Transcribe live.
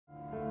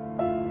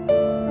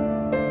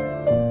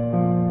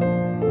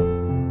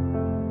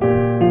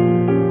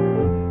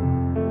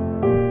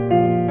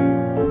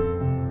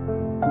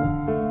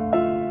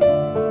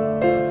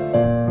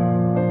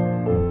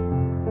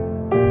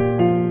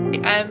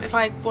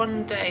like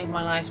one day of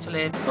my life to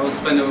live. I will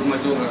spend it with my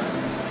daughter.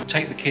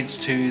 Take the kids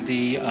to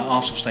the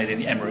Arsenal Stadium,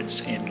 the Emirates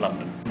in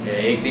London.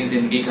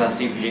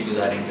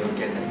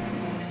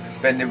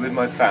 Spend it with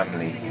my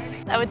family.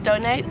 I would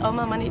donate all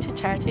my money to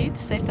charity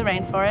to save the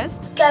rainforest.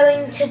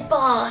 Going to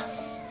Bath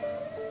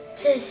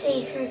to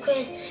see some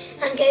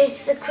and go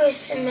to the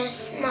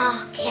Christmas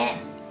market.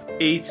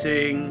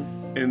 Eating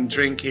and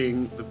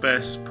drinking the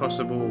best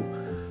possible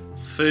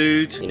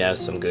food. You know,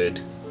 some good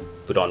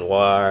boudin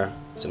noir,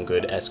 some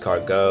good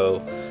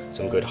escargot,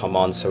 some good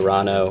jamon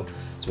serrano,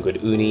 some good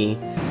uni.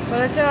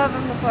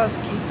 Poleciałabym do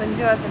Polski i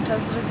spędziła ten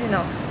czas z rodziną.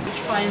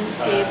 Try and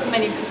see as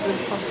many people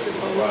as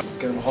possible.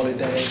 Go on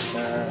holiday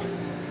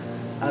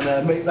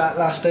and make that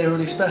last day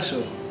really special.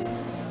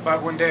 If I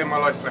had one day of my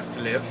life left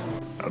to live,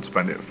 I'd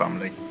spend it with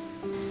family.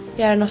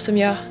 Göra något som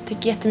jag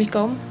tycker jättemycket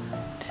om.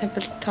 Till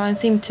exempel ta en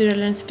simtur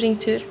eller en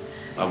springtur.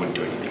 I wouldn't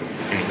do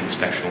anything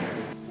special.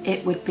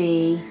 It would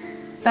be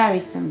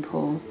very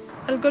simple.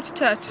 I'll go to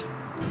church.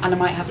 And I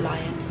might have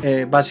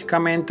lion.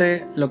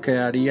 Básicamente lo que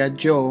haría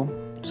yo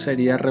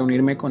sería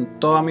reunirme con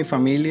toda mi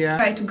familia.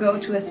 Try to go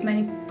to as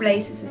many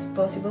places as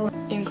possible.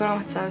 עם כל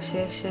המצב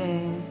שיש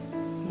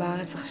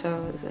בארץ עכשיו,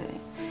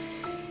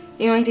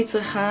 אם הייתי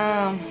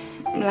צריכה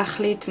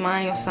להחליט מה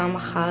אני עושה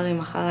מחר, אם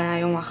מחר היה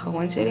היום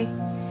האחרון שלי.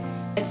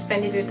 I'd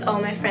spend it with all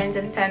my friends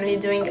and family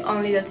doing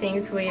only the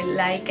things we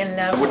like and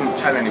love. I wouldn't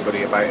tell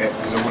anybody about it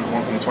because I wouldn't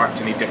want them to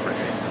act any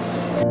differently.